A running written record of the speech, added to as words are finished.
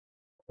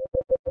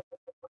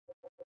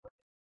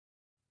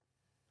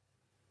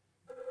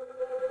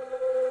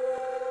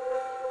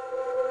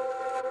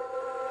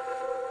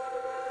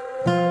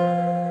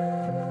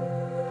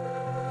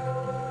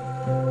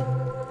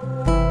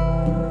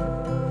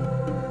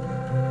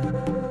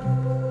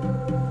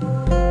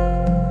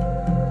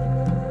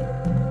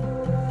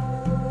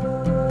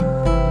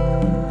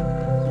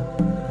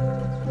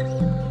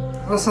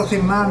Όσο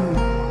θυμάμαι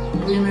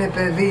που ήμουν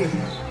παιδί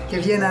και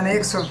βγαίνανε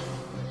έξω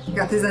και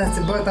καθίζανε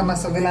στην πόρτα μας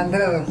στο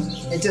βιλαντρέδο,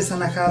 έτσι σε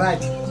ένα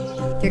χαράκι.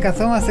 Και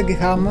καθόμαστε και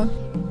χάμε,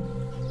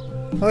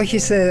 όχι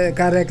σε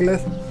καρέκλες,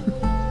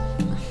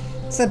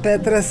 σε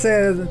πέτρες, σε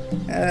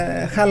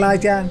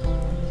χαλάκια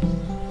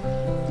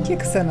και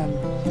ξέναμε.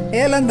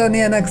 Έλα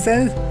Αντωνία, να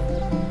ξέρεις,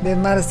 δεν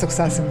μ' άρεσε το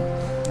ξάσιμο.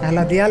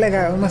 Αλλά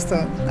διάλεγα όμως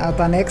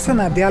όταν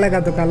έξανα,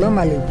 διάλεγα το καλό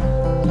μαλλί.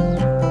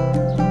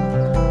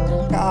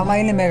 Άμα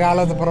είναι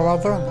μεγάλο το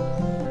προβάτο,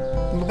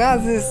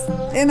 βγάζεις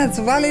ένα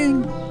τσουβάλι,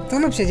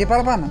 τούλουψε και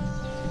παραπάνω.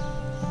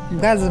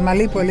 Βγάζεις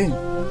μαλλί πολύ.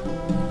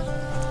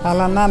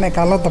 Αλλά να είναι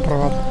καλό το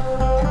προβάτο.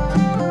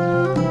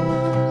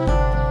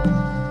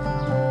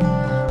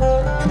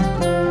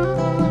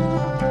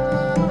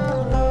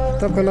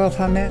 Το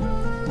κολόθαμε,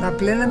 τα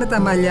πλέναμε τα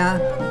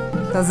μαλλιά,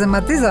 τα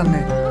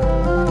ζεματίζαμε.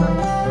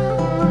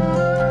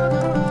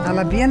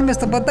 Αλλά πηγαίνουμε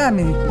στο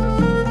ποτάμι.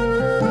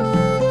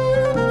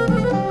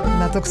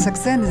 Να το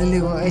ξεξένεις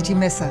λίγο έτσι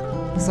μέσα,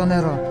 στο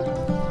νερό.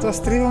 Το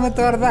στρίβω με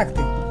το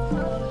αρδάκτη.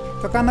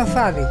 Το κάνω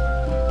φάδι.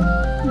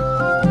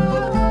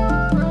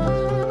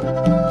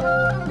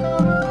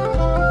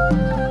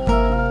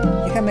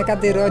 Είχαμε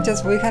κάτι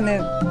ρότσες που είχαν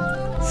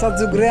σαν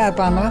τζουγκρέα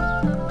πάνω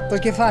το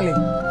κεφάλι.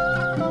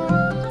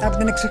 Από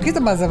την εξοχή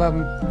το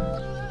μαζεύαμε,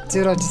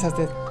 τις ρότσες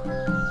αυτές.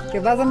 Και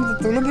βάζαμε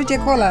το τουλούπι και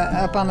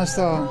κόλλα πάνω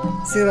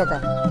στη ρόκα.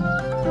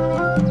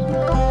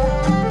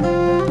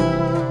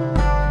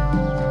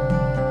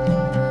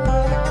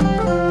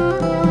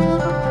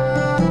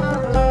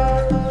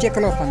 Και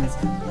κλώθαμε.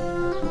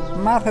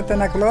 Μάθετε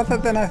να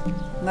κλώθετε,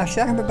 να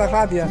φτιάχνετε τα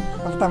φάδια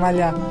από τα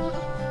μαλλιά.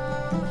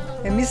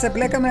 Εμείς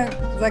επλέκαμε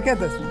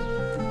ζακέτες,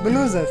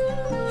 μπλούζες,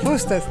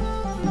 φούστες.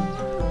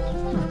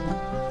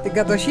 Την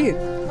κατοχή,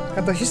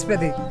 κατοχής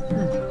παιδί.